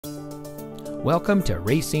Welcome to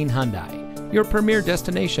Racine Hyundai, your premier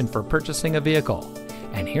destination for purchasing a vehicle.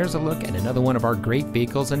 And here's a look at another one of our great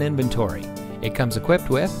vehicles in inventory. It comes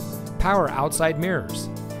equipped with power outside mirrors,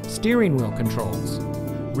 steering wheel controls,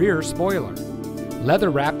 rear spoiler,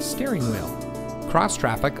 leather-wrapped steering wheel,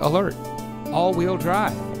 cross-traffic alert, all-wheel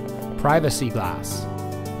drive, privacy glass,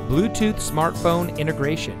 Bluetooth smartphone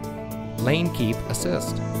integration, lane keep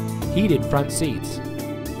assist, heated front seats.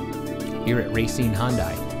 Here at Racine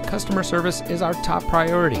Hyundai, customer service is our top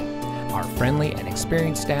priority. Our friendly and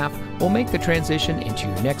experienced staff will make the transition into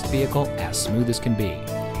your next vehicle as smooth as can be.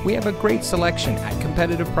 We have a great selection at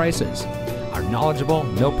competitive prices. Our knowledgeable,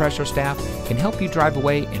 no-pressure staff can help you drive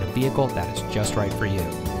away in a vehicle that is just right for you.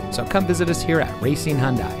 So come visit us here at Racine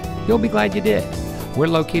Hyundai. You'll be glad you did. We're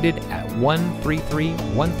located at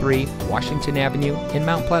 13313 Washington Avenue in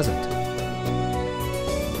Mount Pleasant.